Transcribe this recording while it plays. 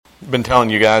been telling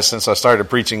you guys since I started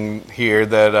preaching here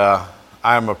that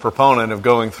I'm a proponent of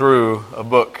going through a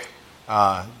book.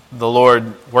 The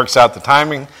Lord works out the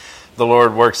timing. The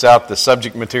Lord works out the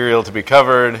subject material to be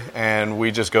covered, and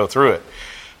we just go through it.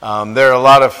 There are a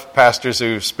lot of pastors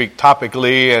who speak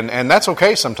topically, and that's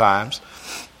okay sometimes.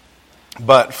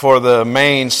 But for the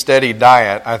main steady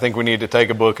diet, I think we need to take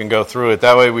a book and go through it.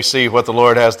 That way we see what the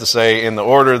Lord has to say in the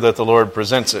order that the Lord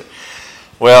presents it.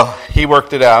 Well, He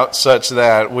worked it out such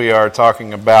that we are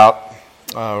talking about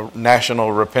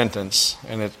national repentance,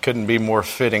 and it couldn't be more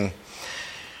fitting.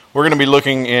 We're going to be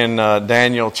looking in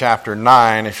Daniel chapter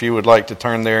 9, if you would like to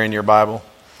turn there in your Bible.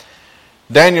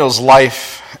 Daniel's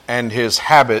life and his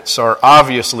habits are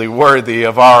obviously worthy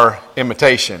of our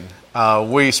imitation.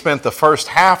 We spent the first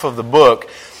half of the book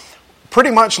pretty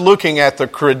much looking at the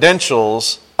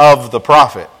credentials of the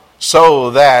prophet,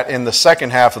 so that in the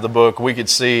second half of the book we could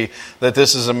see that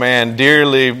this is a man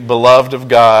dearly beloved of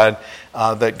God,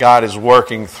 that God is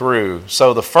working through.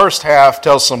 So the first half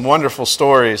tells some wonderful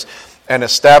stories and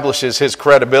establishes his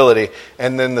credibility,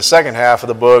 and then the second half of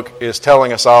the book is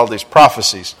telling us all these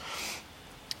prophecies.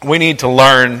 We need to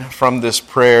learn from this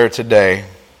prayer today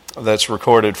that's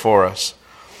recorded for us.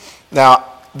 Now,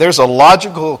 there's a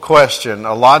logical question,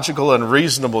 a logical and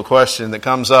reasonable question that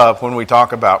comes up when we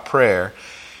talk about prayer,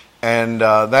 and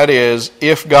that is,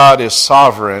 if God is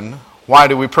sovereign, why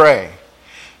do we pray?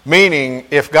 Meaning,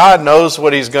 if God knows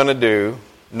what He's going to do,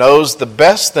 knows the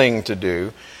best thing to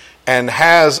do, and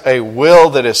has a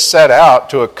will that is set out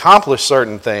to accomplish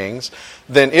certain things,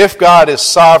 then if God is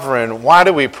sovereign, why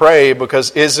do we pray?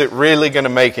 Because is it really going to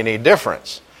make any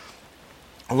difference?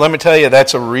 Let me tell you,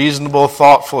 that's a reasonable,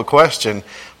 thoughtful question.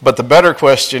 But the better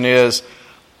question is,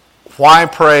 why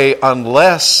pray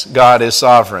unless God is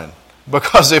sovereign?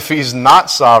 Because if He's not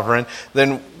sovereign,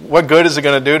 then what good is it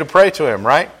going to do to pray to Him,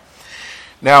 right?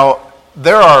 Now,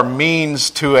 there are means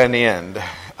to an end.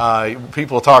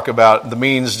 People talk about the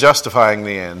means justifying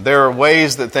the end. There are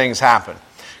ways that things happen.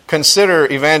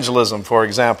 Consider evangelism, for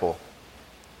example.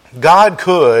 God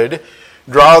could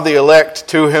draw the elect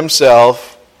to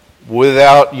Himself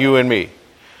without you and me.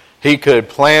 He could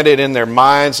plant it in their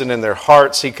minds and in their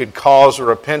hearts. He could cause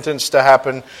repentance to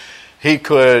happen. He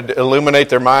could illuminate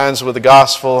their minds with the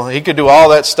gospel. He could do all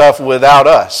that stuff without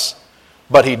us.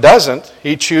 But He doesn't.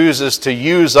 He chooses to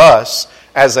use us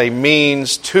as a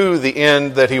means to the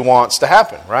end that He wants to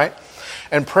happen, right?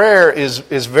 And prayer is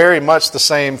very much the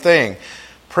same thing.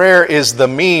 Prayer is the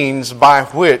means by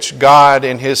which God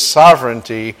in His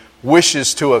sovereignty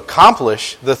wishes to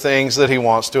accomplish the things that He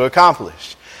wants to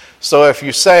accomplish. So if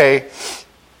you say,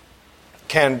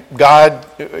 can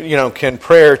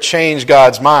prayer change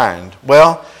God's mind?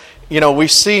 Well, we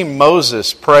see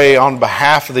Moses pray on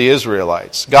behalf of the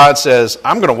Israelites. God says,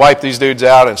 I'm going to wipe these dudes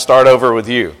out and start over with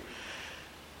you.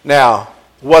 Now,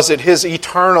 was it His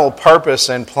eternal purpose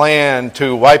and plan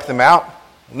to wipe them out?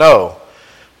 No.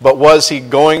 But was He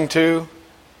going to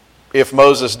if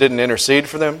Moses didn't intercede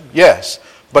for them? Yes.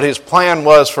 But His plan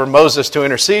was for Moses to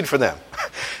intercede for them.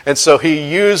 And so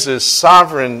He uses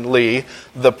sovereignly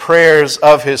the prayers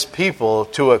of His people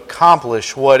to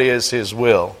accomplish what is His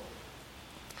will.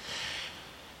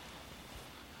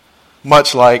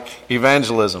 Much like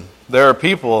evangelism. There are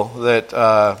people that,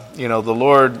 the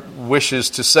Lord wishes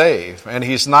to save. And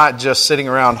He's not just sitting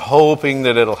around hoping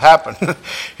that it'll happen.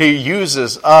 He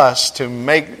uses us to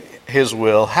make His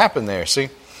will happen there, see?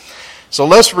 So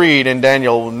let's read in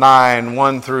Daniel 9,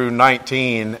 1 through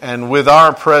 19. And with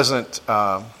our present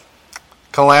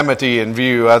calamity in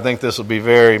view, I think this will be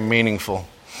very meaningful.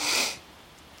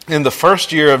 In the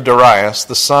first year of Darius,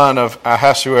 the son of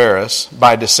Ahasuerus,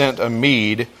 by descent a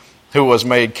Mede, who was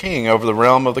made king over the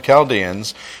realm of the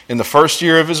Chaldeans, in the first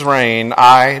year of his reign,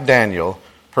 I, Daniel,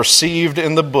 perceived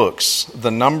in the books the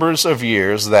numbers of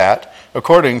years that,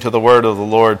 according to the word of the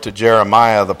Lord to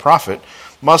Jeremiah the prophet,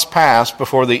 must pass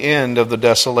before the end of the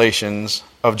desolations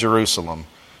of Jerusalem,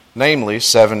 namely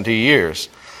 70 years.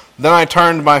 Then I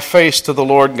turned my face to the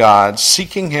Lord God,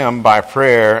 seeking Him by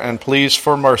prayer and pleas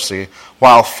for mercy,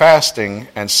 while fasting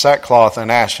and sackcloth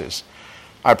and ashes.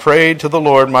 I prayed to the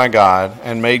Lord my God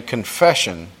and made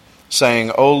confession,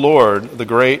 saying, O Lord, the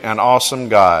great and awesome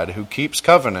God, who keeps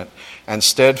covenant and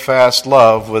steadfast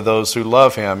love with those who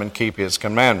love Him and keep His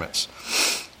commandments.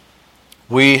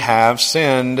 We have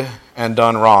sinned and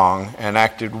done wrong and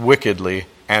acted wickedly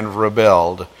and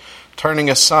rebelled, turning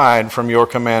aside from your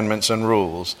commandments and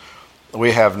rules.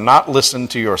 We have not listened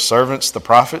to your servants, the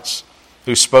prophets,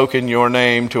 who spoke in your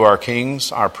name to our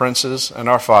kings, our princes, and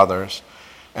our fathers,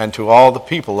 and to all the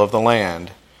people of the land.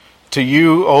 To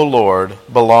you, O Lord,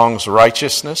 belongs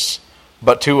righteousness,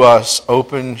 but to us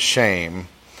open shame.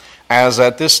 as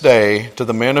at this day to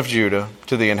the men of Judah,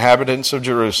 to the inhabitants of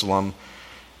Jerusalem,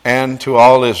 and to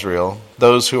all Israel,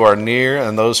 those who are near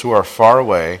and those who are far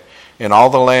away, in all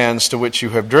the lands to which you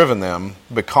have driven them,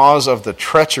 because of the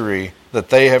treachery that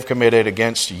they have committed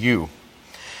against you.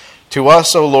 To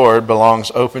us, O Lord, belongs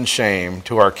open shame,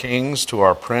 to our kings, to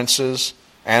our princes,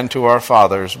 and to our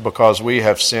fathers, because we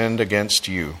have sinned against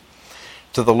you.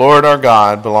 To the Lord our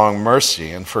God belong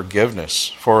mercy and forgiveness,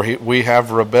 for we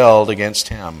have rebelled against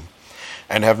him,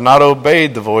 and have not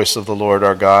obeyed the voice of the Lord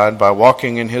our God by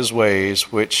walking in his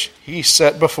ways, which he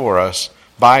set before us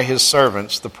by his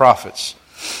servants the prophets.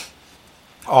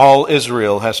 All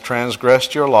Israel has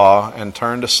transgressed your law and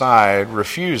turned aside,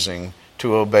 refusing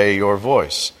to obey your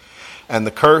voice. And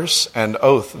the curse and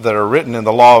oath that are written in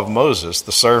the law of Moses,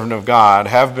 the servant of God,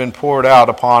 have been poured out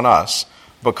upon us,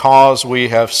 because we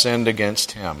have sinned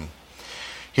against him.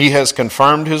 He has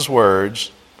confirmed his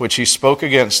words, which he spoke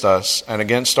against us and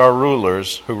against our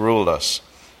rulers who ruled us,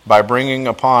 by bringing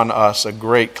upon us a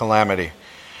great calamity.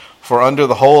 For under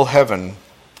the whole heaven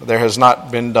there has not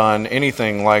been done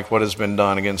anything like what has been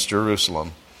done against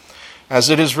Jerusalem. As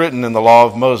it is written in the law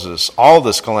of Moses, all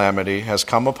this calamity has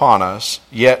come upon us,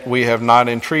 yet we have not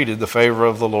entreated the favor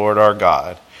of the Lord our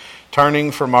God,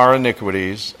 turning from our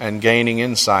iniquities and gaining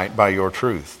insight by your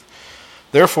truth.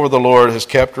 Therefore the Lord has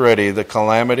kept ready the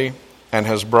calamity and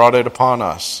has brought it upon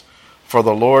us. For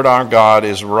the Lord our God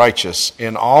is righteous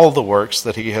in all the works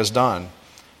that he has done,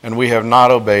 and we have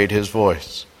not obeyed his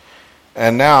voice.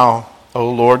 And now, O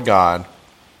Lord God,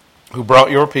 who brought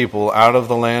your people out of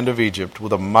the land of Egypt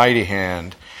with a mighty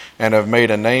hand, and have made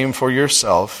a name for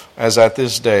yourself, as at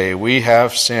this day we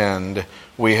have sinned,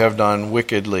 we have done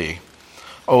wickedly.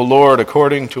 O Lord,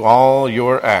 according to all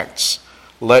your acts,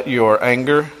 let your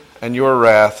anger and your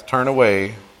wrath turn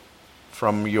away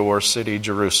from your city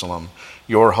Jerusalem,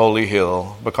 your holy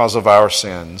hill, because of our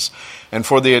sins. And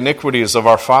for the iniquities of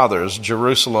our fathers,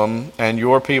 Jerusalem and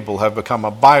your people have become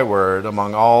a byword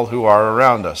among all who are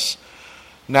around us.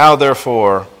 Now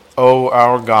therefore, O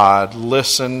our God,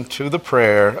 listen to the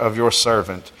prayer of your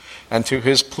servant and to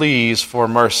his pleas for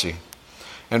mercy.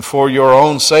 And for your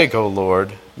own sake, O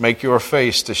Lord, make your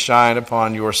face to shine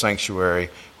upon your sanctuary,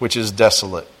 which is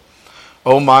desolate.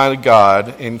 O my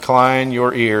God, incline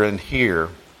your ear and hear.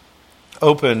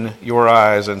 Open your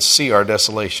eyes and see our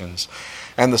desolations,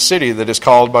 and the city that is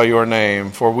called by your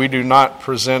name. For we do not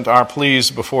present our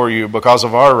pleas before you because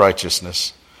of our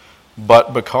righteousness,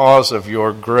 but because of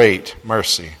your great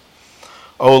mercy.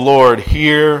 O Lord,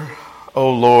 hear.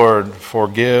 O Lord,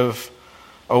 forgive.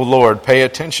 O Lord, pay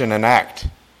attention and act.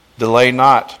 Delay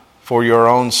not for your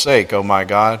own sake, O my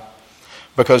God,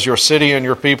 because your city and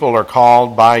your people are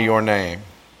called by your name.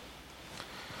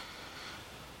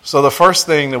 So the first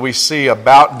thing that we see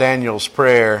about Daniel's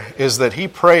prayer is that he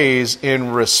prays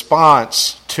in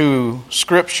response to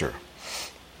Scripture.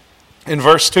 In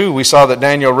verse 2, we saw that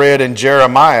Daniel read in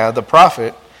Jeremiah, the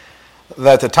prophet,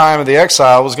 that the time of the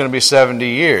exile was going to be 70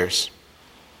 years.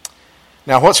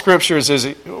 Now, what scripture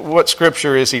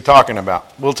is he talking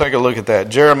about? We'll take a look at that.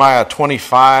 Jeremiah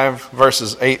 25,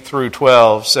 verses 8 through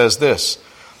 12 says this: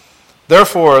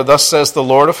 Therefore, thus says the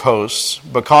Lord of hosts,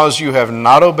 because you have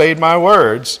not obeyed my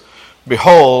words,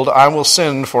 behold, I will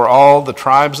send for all the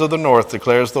tribes of the north,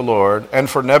 declares the Lord, and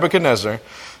for Nebuchadnezzar,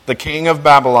 the king of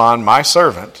Babylon, my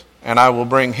servant, and I will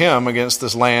bring him against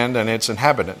this land and its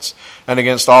inhabitants, and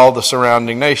against all the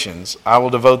surrounding nations. I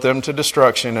will devote them to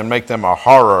destruction and make them a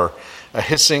horror, a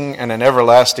hissing and an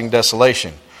everlasting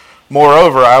desolation.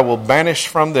 Moreover, I will banish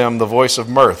from them the voice of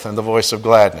mirth and the voice of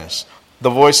gladness, the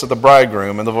voice of the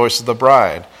bridegroom and the voice of the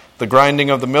bride, the grinding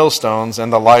of the millstones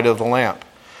and the light of the lamp.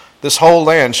 This whole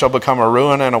land shall become a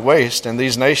ruin and a waste, and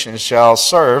these nations shall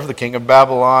serve the king of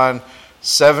Babylon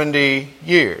 70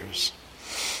 years.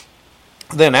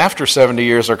 Then after 70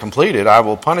 years are completed, I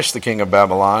will punish the king of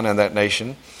Babylon and that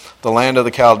nation, the land of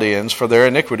the Chaldeans, for their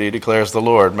iniquity, declares the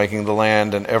Lord, making the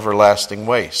land an everlasting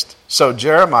waste. So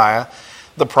Jeremiah,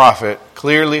 the prophet,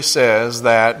 clearly says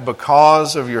that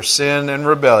because of your sin and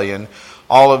rebellion,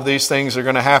 all of these things are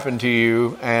going to happen to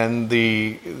you, and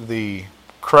the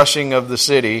crushing of the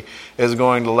city is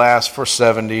going to last for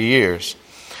 70 years.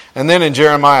 And then in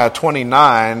Jeremiah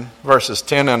 29, verses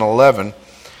 10 and 11,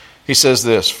 he says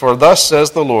this: For thus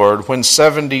says the Lord, when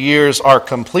 70 years are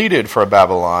completed for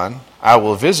Babylon, I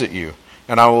will visit you,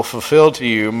 and I will fulfill to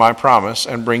you my promise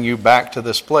and bring you back to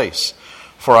this place.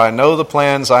 For I know the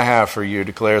plans I have for you,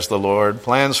 declares the Lord,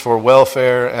 plans for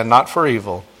welfare and not for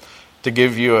evil, to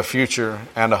give you a future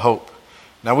and a hope.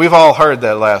 Now, we've all heard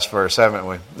that last verse, haven't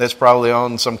we? It's probably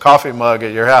on some coffee mug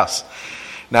at your house.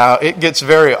 Now, it gets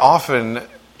very often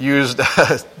used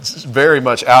very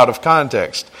much out of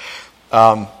context.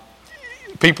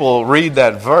 People read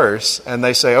that verse and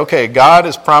they say, okay, God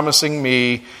is promising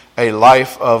me a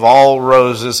life of all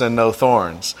roses and no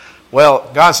thorns. Well,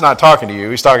 God's not talking to you.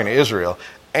 He's talking to Israel.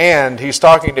 And He's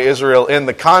talking to Israel in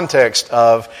the context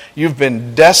of you've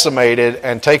been decimated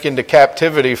and taken to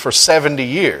captivity for 70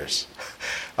 years.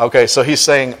 Okay, so He's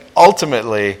saying,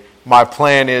 ultimately, my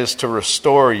plan is to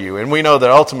restore you. And we know that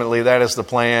ultimately that is the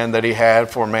plan that He had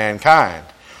for mankind.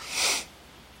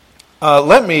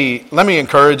 Let me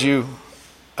encourage you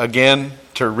again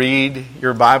to read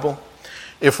your Bible.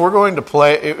 If we're going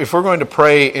to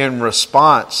pray in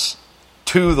response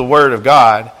to the Word of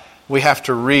God, we have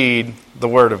to read the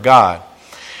Word of God.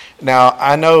 Now,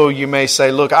 I know you may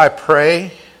say, look, I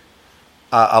pray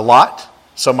a lot,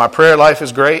 so my prayer life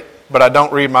is great, but I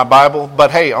don't read my Bible.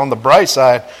 But hey, on the bright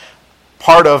side,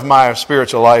 part of my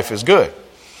spiritual life is good.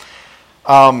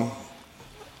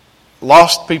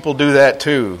 Lost people do that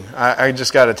too. I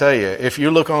just got to tell you, if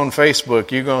you look on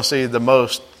Facebook, you're going to see the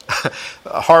most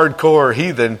hardcore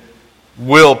heathen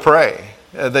will pray.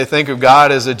 They think of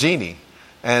God as a genie,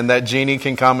 and that genie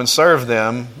can come and serve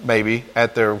them maybe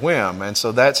at their whim. And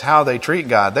so that's how they treat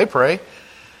God. They pray.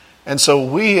 And so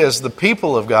we as the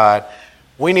people of God,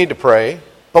 we need to pray,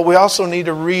 but we also need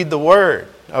to read the Word,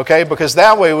 okay? Because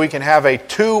that way we can have a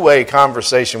two-way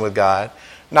conversation with God,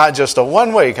 not just a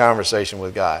one-way conversation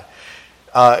with God.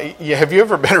 Have you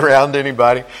ever been around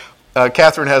anybody?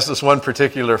 Catherine has this one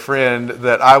particular friend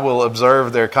that I will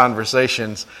observe their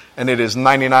conversations, and it is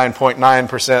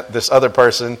 99.9% this other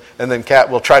person, and then Kat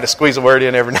will try to squeeze a word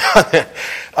in every now and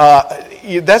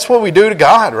then. That's what we do to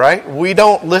God, right? We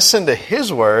don't listen to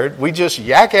His Word. We just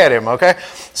yak at Him, okay?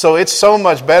 So it's so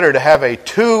much better to have a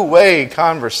two-way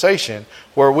conversation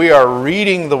where we are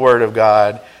reading the Word of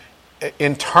God,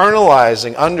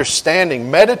 internalizing, understanding,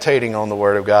 meditating on the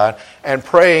Word of God, and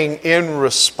praying in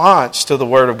response to the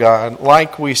Word of God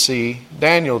like we see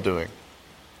Daniel doing.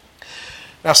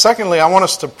 Now, secondly, I want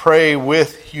us to pray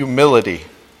with humility.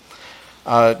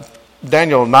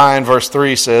 Daniel 9 verse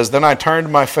 3 says, "Then I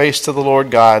turned my face to the Lord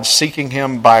God, seeking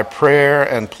Him by prayer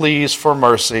and pleas for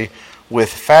mercy,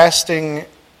 with fasting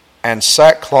and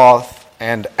sackcloth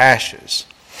and ashes."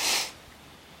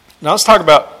 Now let's talk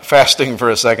about fasting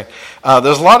for a second.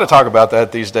 There's a lot to talk about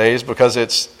that these days because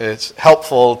it's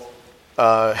helpful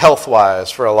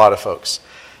health-wise for a lot of folks.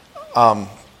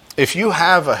 If you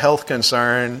have a health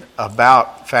concern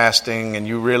about fasting and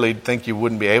you really think you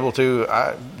wouldn't be able to,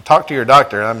 talk to your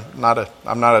doctor. I'm not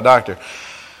a doctor.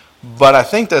 But I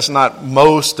think that's not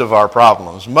most of our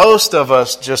problems. Most of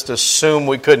us just assume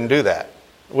we couldn't do that.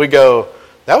 We go,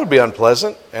 that would be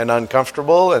unpleasant and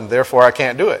uncomfortable, and therefore I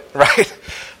can't do it, right?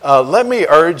 Let me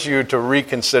urge you to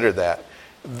reconsider that.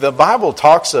 The Bible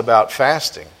talks about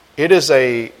fasting. It is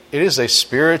a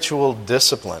spiritual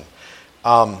discipline.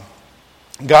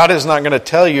 God is not going to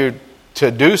tell you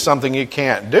to do something you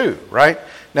can't do, right?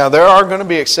 Now, there are going to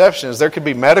be exceptions. There could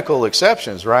be medical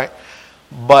exceptions, right?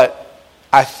 But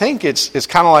I think it's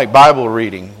kind of like Bible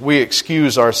reading. We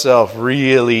excuse ourselves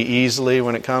really easily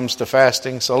when it comes to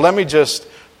fasting. So let me just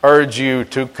urge you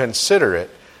to consider it,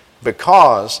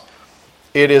 because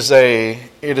it is a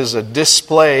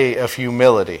display of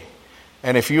humility.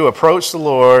 And if you approach the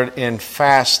Lord in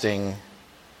fasting,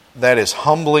 that is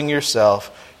humbling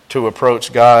yourself to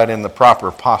approach God in the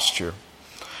proper posture.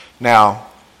 Now,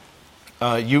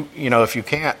 you know, if you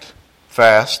can't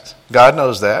fast, God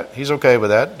knows that. He's okay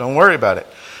with that. Don't worry about it.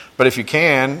 But if you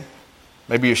can,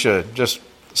 maybe you should. Just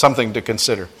something to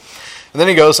consider. And then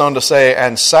he goes on to say,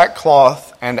 and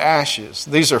sackcloth and ashes.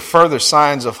 These are further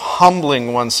signs of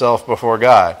humbling oneself before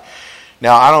God.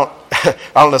 Now, I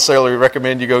don't necessarily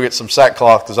recommend you go get some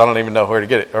sackcloth, because I don't even know where to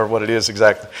get it or what it is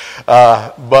exactly.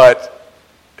 But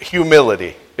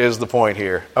humility is the point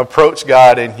here. Approach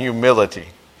God in humility.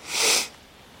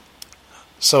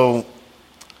 So,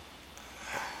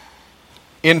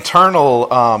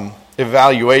 internal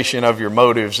evaluation of your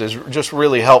motives is just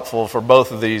really helpful for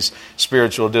both of these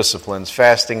spiritual disciplines,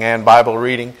 fasting and Bible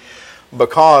reading,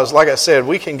 because, like I said,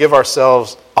 we can give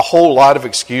ourselves a whole lot of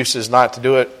excuses not to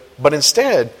do it, but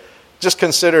instead, just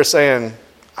consider saying,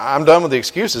 I'm done with the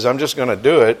excuses, I'm just going to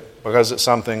do it because it's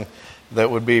something that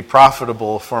would be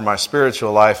profitable for my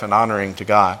spiritual life and honoring to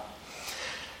God.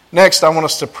 Next, I want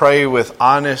us to pray with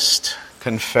honest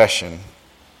confession.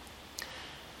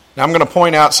 Now, I'm going to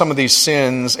point out some of these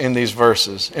sins in these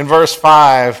verses. In verse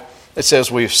 5, it says,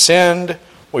 we've sinned,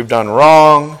 we've done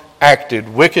wrong,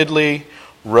 acted wickedly,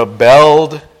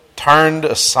 rebelled, turned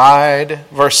aside.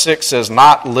 Verse 6 says,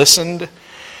 not listened.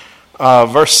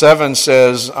 Verse 7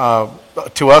 says,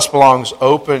 to us belongs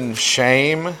open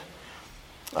shame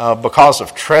because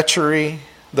of treachery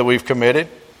that we've committed.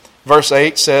 Verse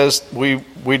 8 says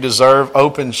we deserve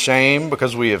open shame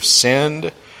because we have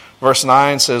sinned. Verse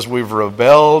 9 says we've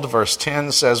rebelled. Verse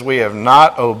 10 says we have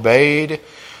not obeyed.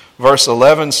 Verse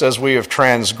 11 says we have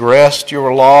transgressed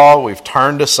your law. We've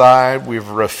turned aside. We've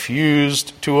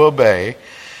refused to obey.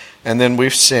 And then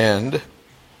we've sinned.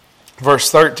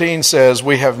 Verse 13 says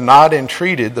we have not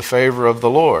entreated the favor of the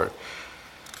Lord.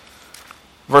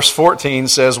 Verse 14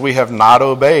 says we have not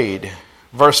obeyed.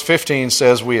 Verse 15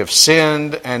 says we have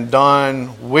sinned and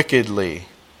done wickedly.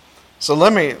 So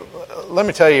let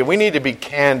me tell you, we need to be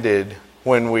candid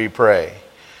when we pray.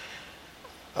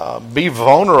 Be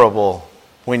vulnerable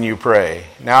when you pray.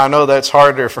 Now I know that's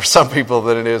harder for some people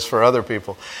than it is for other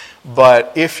people.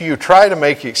 But if you try to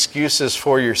make excuses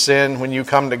for your sin when you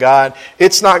come to God,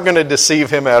 it's not going to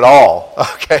deceive Him at all.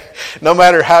 Okay? No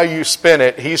matter how you spin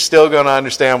it, He's still going to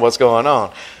understand what's going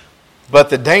on.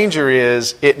 But the danger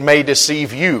is it may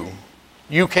deceive you.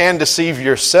 You can deceive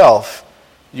yourself.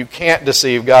 You can't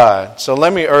deceive God. So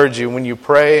let me urge you, when you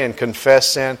pray and confess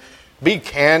sin, be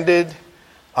candid.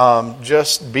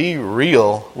 Just be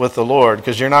real with the Lord,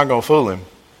 because you're not going to fool Him.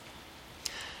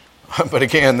 But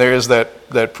again, there is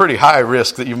that pretty high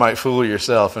risk that you might fool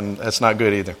yourself, and that's not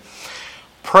good either.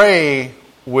 Pray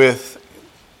with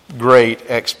great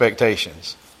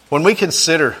expectations. When we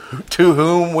consider to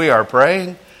whom we are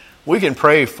praying, we can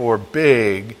pray for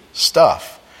big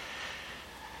stuff.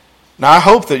 Now, I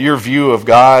hope that your view of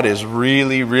God is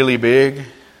really, really big.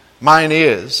 Mine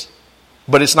is,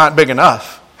 but it's not big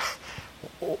enough.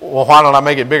 Well, why don't I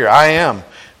make it bigger?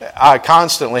 I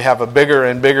constantly have a bigger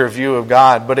and bigger view of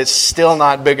God, but it's still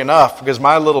not big enough because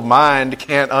my little mind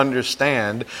can't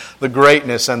understand the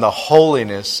greatness and the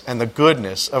holiness and the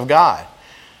goodness of God.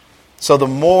 So the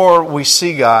more we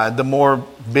see God, the more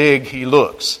big He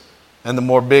looks, and the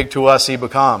more big to us He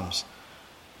becomes.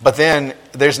 But then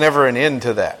there's never an end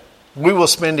to that. We will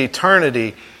spend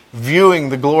eternity viewing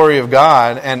the glory of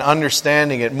God and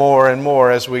understanding it more and more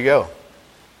as we go.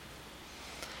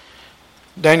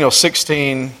 Daniel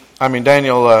 9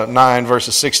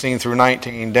 verses 16 through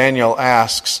 19, Daniel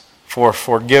asks for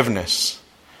forgiveness.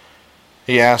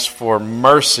 He asks for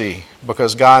mercy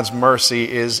because God's mercy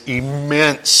is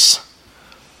immense.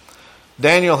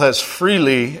 Daniel has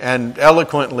freely and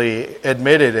eloquently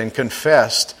admitted and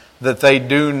confessed that they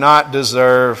do not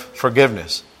deserve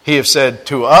forgiveness. He has said,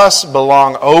 to us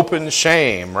belong open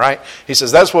shame, right? He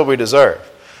says, that's what we deserve.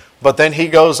 But then he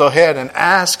goes ahead and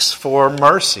asks for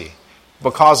mercy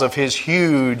because of his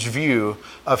huge view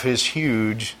of his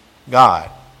huge God.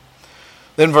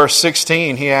 Then verse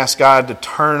 16, he asks God to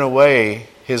turn away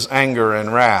His anger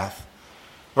and wrath.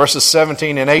 Verses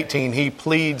 17 and 18, he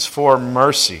pleads for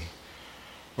mercy.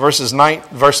 Verse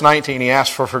 19, he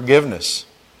asks for forgiveness.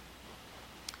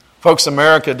 Folks,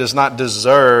 America does not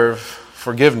deserve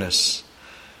forgiveness.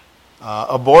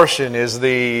 Abortion is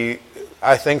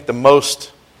I think the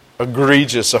most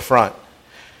egregious affront.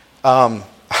 I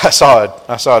saw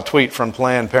a tweet from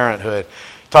Planned Parenthood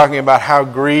talking about how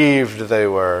grieved they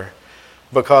were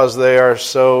because they are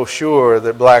so sure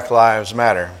that black lives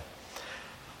matter.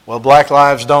 Well, black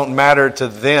lives don't matter to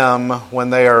them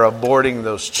when they are aborting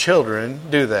those children,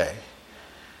 do they?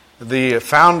 The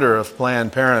founder of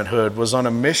Planned Parenthood was on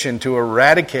a mission to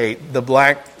eradicate the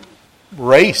black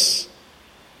race.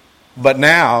 But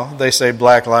now they say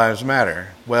black lives matter.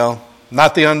 Well,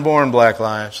 not the unborn black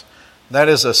lives. That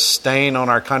is a stain on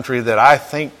our country that I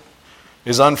think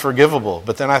is unforgivable.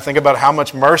 But then I think about how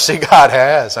much mercy God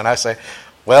has, and I say,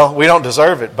 well, we don't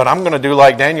deserve it, but I'm going to do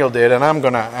like Daniel did, and I'm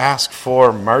going to ask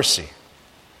for mercy.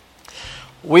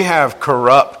 We have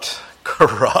corrupt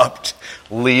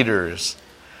leaders.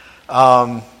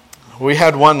 We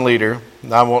had one leader,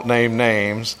 I won't name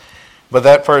names, but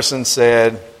that person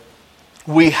said,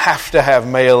 we have to have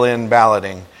mail-in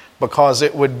balloting because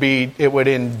it would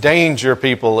endanger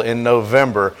people in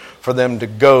November for them to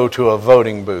go to a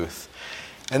voting booth.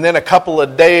 And then a couple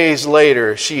of days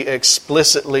later, she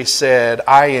explicitly said,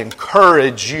 I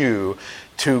encourage you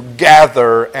to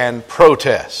gather and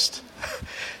protest.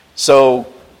 So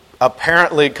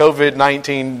apparently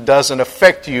COVID-19 doesn't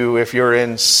affect you if you're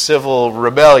in civil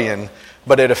rebellion,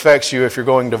 but it affects you if you're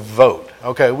going to vote.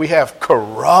 Okay, we have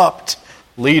corrupt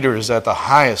leaders at the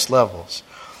highest levels.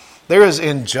 There is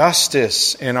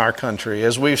injustice in our country,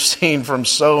 as we've seen from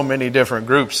so many different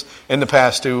groups in the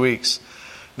past 2 weeks.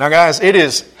 Now, guys, it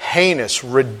is heinous,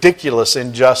 ridiculous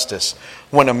injustice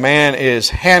when a man is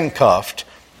handcuffed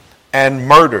and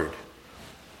murdered.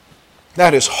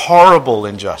 That is horrible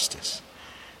injustice.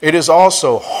 It is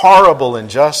also horrible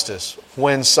injustice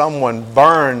when someone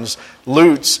burns,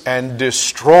 loots, and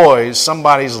destroys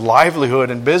somebody's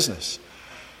livelihood and business.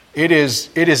 It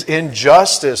is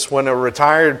injustice when a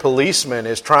retired policeman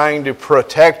is trying to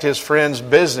protect his friend's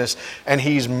business and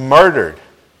he's murdered.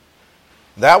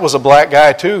 That was a black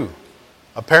guy too.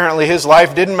 Apparently his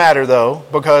life didn't matter though,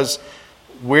 because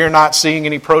we're not seeing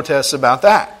any protests about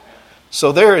that.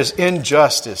 So there is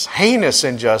injustice, heinous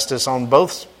injustice on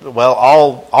both,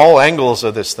 all angles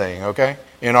of this thing, okay,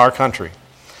 in our country.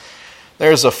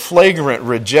 There's a flagrant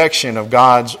rejection of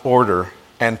God's order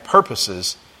and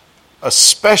purposes,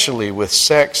 especially with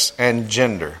sex and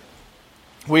gender.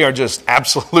 We are just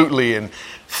absolutely in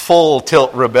full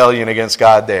tilt rebellion against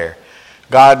God there.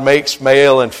 God makes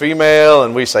male and female,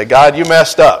 and we say, God, you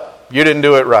messed up. You didn't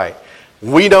do it right.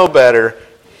 We know better.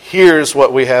 Here's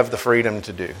what we have the freedom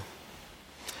to do.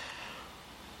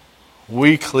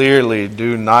 We clearly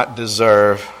do not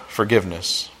deserve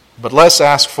forgiveness, but let's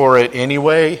ask for it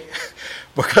anyway,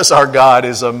 because our God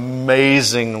is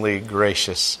amazingly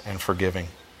gracious and forgiving.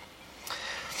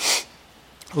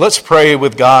 Let's pray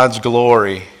with God's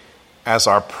glory as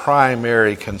our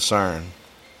primary concern.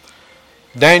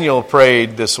 Daniel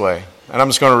prayed this way, and I'm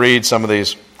just going to read some of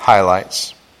these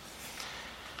highlights.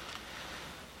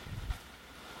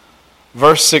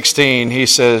 Verse 16, he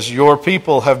says, your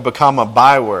people have become a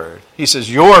byword. He says,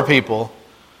 your people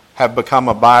have become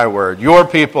a byword. Your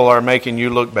people are making you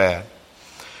look bad.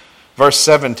 Verse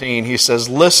 17, he says,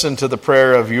 listen to the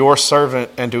prayer of your servant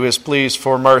and to his pleas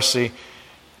for mercy.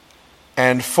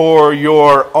 And for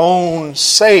your own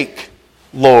sake,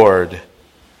 Lord,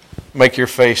 make your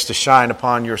face to shine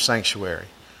upon your sanctuary.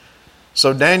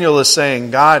 So Daniel is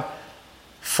saying, God,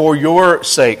 for your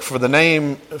sake, for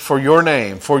your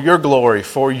name, for your glory,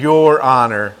 for your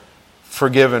honor,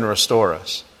 forgive and restore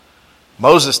us.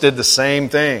 Moses did the same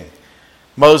thing.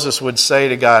 Moses would say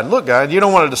to God, look, God, you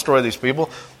don't want to destroy these people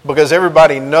because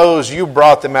everybody knows you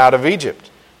brought them out of Egypt.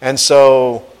 And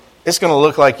so it's going to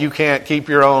look like you can't keep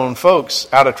your own folks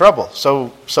out of trouble. So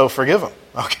forgive them.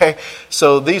 Okay?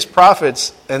 So these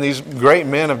prophets and these great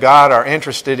men of God are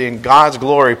interested in God's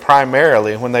glory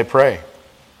primarily when they pray.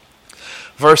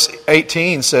 Verse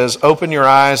 18 says, open your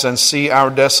eyes and see our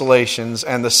desolations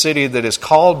and the city that is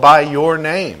called by your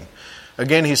name.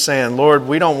 Again, he's saying, Lord,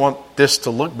 we don't want this to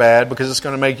look bad because it's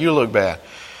going to make you look bad.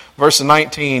 Verse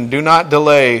 19, do not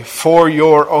delay for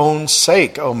your own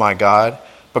sake, O my God,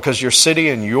 because your city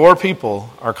and your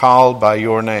people are called by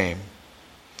your name.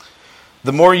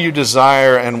 The more you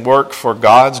desire and work for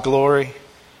God's glory,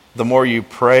 the more you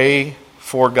pray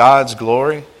for God's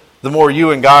glory, the more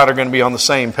you and God are going to be on the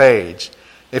same page.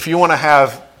 If you want to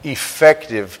have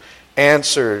effective,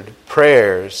 answered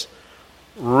prayers,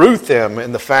 root them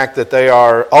in the fact that they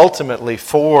are ultimately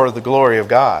for the glory of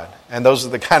God. And those are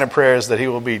the kind of prayers that He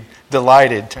will be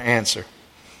delighted to answer.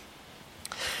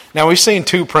 Now, we've seen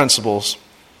two principles.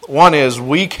 One is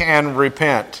we can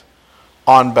repent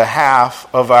on behalf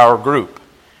of our group.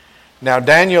 Now,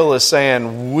 Daniel is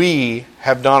saying we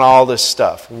have done all this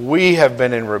stuff. We have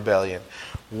been in rebellion.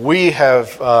 We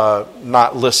have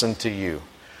not listened to you.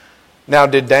 Now,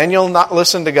 did Daniel not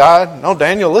listen to God? No,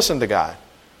 Daniel listened to God.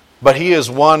 But he is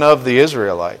one of the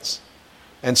Israelites.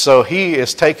 And so he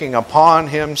is taking upon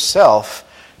himself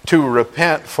to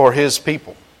repent for his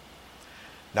people.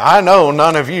 Now, I know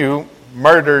none of you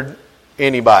murdered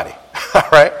anybody. All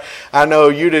right? I know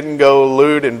you didn't go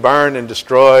loot and burn and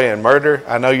destroy and murder.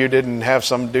 I know you didn't have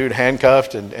some dude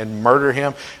handcuffed and murder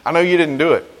him. I know you didn't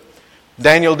do it.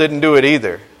 Daniel didn't do it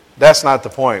either. That's not the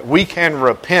point. We can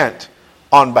repent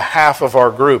on behalf of our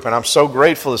group. And I'm so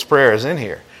grateful this prayer is in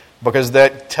here because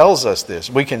that tells us this.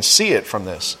 We can see it from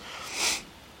this.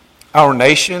 Our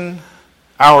nation,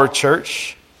 our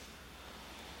church,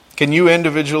 can you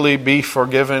individually be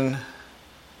forgiven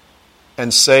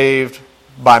and saved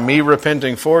by me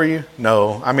repenting for you?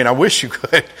 No. I mean, I wish you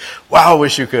could. Wow, I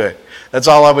wish you could. That's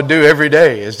all I would do every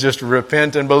day is just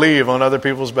repent and believe on other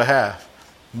people's behalf.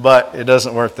 But it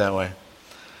doesn't work that way.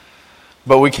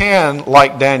 But we can,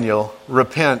 like Daniel,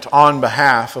 repent on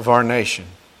behalf of our nation.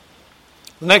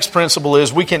 The next principle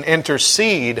is we can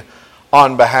intercede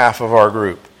on behalf of our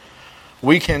group.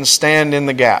 We can stand in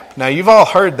the gap. Now, you've all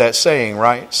heard that saying,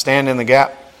 right? Stand in the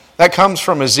gap. That comes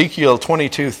from Ezekiel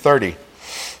 22:30.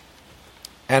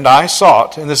 And I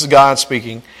sought, and this is God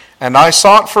speaking, and I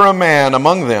sought for a man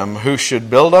among them who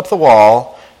should build up the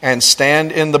wall and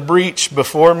stand in the breach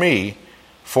before me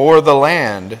for the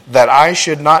land, that I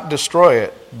should not destroy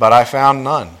it, but I found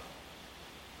none.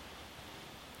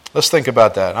 Let's think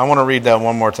about that. I want to read that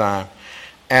one more time.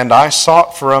 And I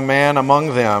sought for a man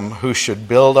among them who should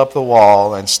build up the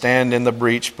wall and stand in the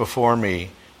breach before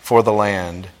me for the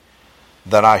land,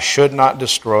 that I should not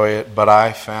destroy it, but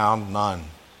I found none.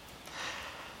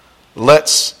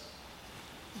 Let's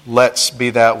let's be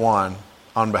that one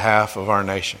on behalf of our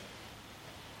nation.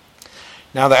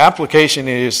 Now, the application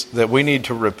is that we need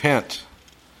to repent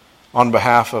on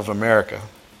behalf of America.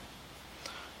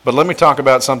 But let me talk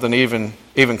about something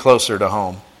even closer to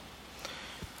home.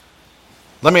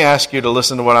 Let me ask you to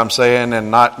listen to what I'm saying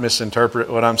and not misinterpret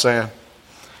what I'm saying.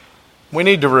 We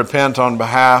need to repent on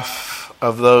behalf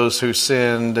of those who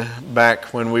sinned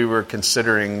back when we were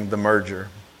considering the merger.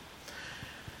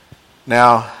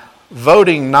 Now,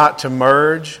 voting not to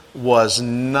merge was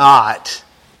not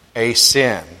a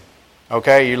sin.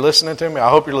 Okay, you listening to me? I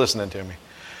hope you're listening to me.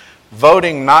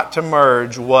 Voting not to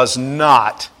merge was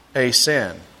not a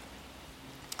sin.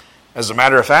 As a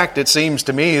matter of fact, it seems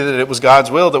to me that it was God's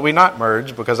will that we not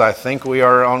merge, because I think we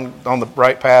are on the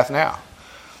right path now.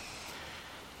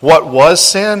 What was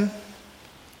sin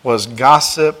was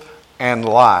gossip and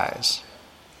lies.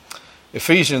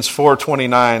 Ephesians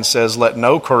 4:29 says, "Let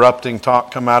no corrupting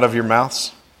talk come out of your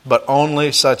mouths, but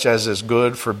only such as is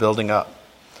good for building up,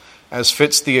 as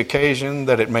fits the occasion,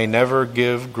 that it may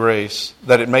give grace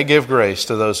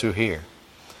to those who hear."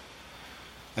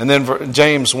 And then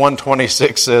James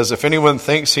 1:26 says, "If anyone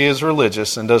thinks he is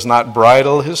religious and does not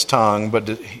bridle his tongue,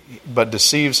 but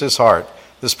deceives his heart,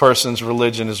 this person's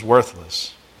religion is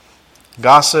worthless."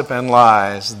 Gossip and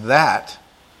lies, that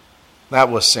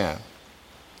was sin.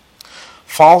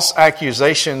 False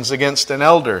accusations against an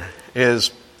elder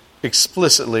is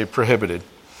explicitly prohibited.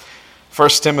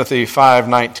 1 Timothy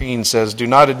 5:19 says, "Do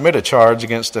not admit a charge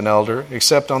against an elder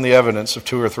except on the evidence of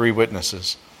 2 or 3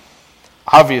 witnesses."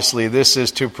 Obviously, this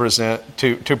is to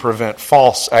prevent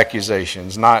false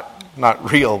accusations,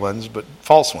 not real ones, but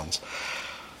false ones.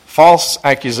 False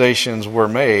accusations were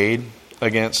made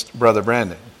against Brother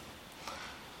Brandon.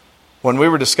 When we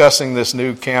were discussing this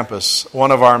new campus,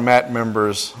 one of our MAT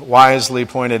members wisely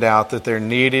pointed out that there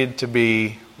needed to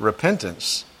be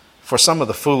repentance for some of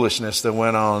the foolishness that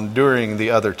went on during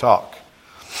the other talk.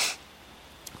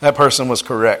 That person was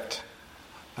correct.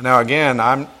 Now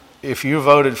again, if you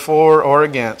voted for or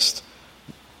against,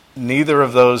 neither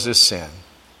of those is sin.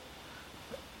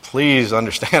 Please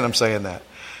understand I'm saying that.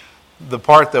 The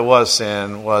part that was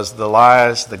sin was the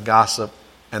lies, the gossip,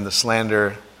 and the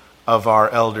slander of our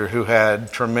elder, who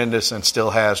had tremendous and still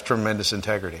has tremendous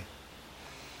integrity.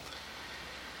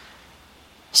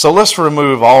 So let's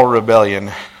remove all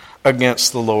rebellion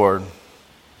against the Lord,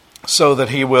 so that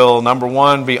He will, number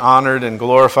one, be honored and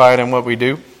glorified in what we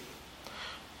do.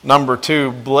 Number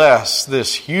two, bless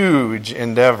this huge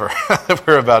endeavor that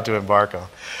we're about to embark on.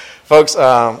 Folks,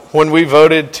 when we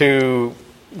voted to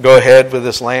go ahead with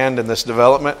this land and this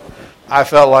development, I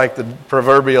felt like the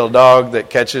proverbial dog that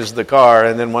catches the car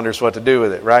and then wonders what to do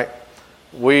with it, right?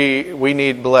 We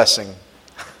need blessing.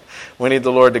 We need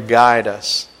the Lord to guide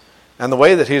us. And the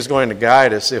way that He's going to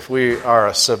guide us, if we are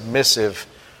a submissive,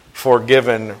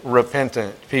 forgiven,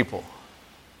 repentant people.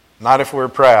 Not if we're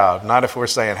proud, not if we're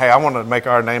saying, hey, I want to make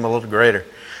our name a little greater.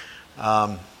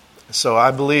 So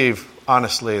I believe,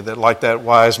 honestly, that like that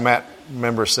wise MAT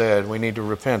member said, we need to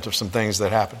repent of some things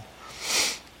that happened.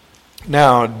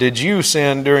 Now, did you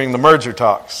sin during the merger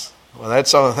talks? Well,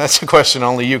 that's a question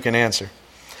only you can answer.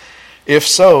 If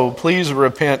so, please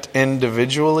repent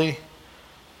individually,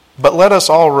 but let us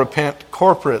all repent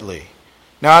corporately.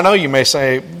 Now, I know you may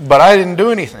say, but I didn't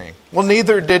do anything. Well,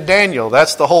 neither did Daniel.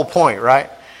 That's the whole point, right?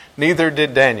 Neither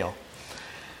did Daniel.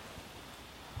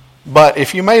 But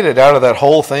if you made it out of that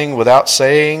whole thing without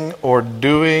saying or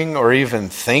doing or even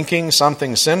thinking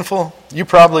something sinful, you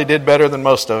probably did better than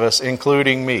most of us,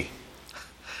 including me.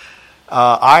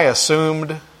 I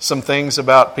assumed some things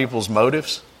about people's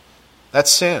motives. That's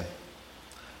sin.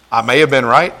 I may have been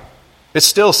right. It's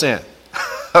still sin.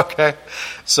 Okay?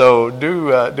 So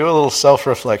do a little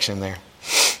self-reflection there.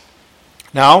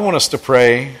 Now, I want us to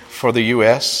pray for the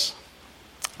U.S.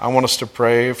 I want us to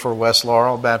pray for West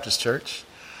Laurel Baptist Church.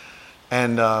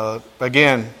 And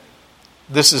again,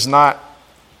 this is not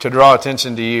to draw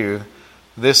attention to you.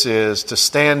 This is to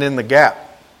stand in the gap.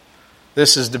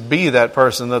 This is to be that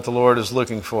person that the Lord is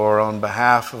looking for on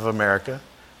behalf of America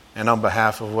and on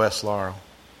behalf of West Laurel.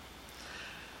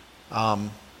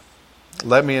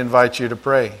 Let me invite you to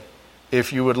pray.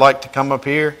 If you would like to come up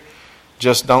here,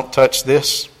 just don't touch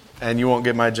this and you won't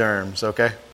get my germs, okay?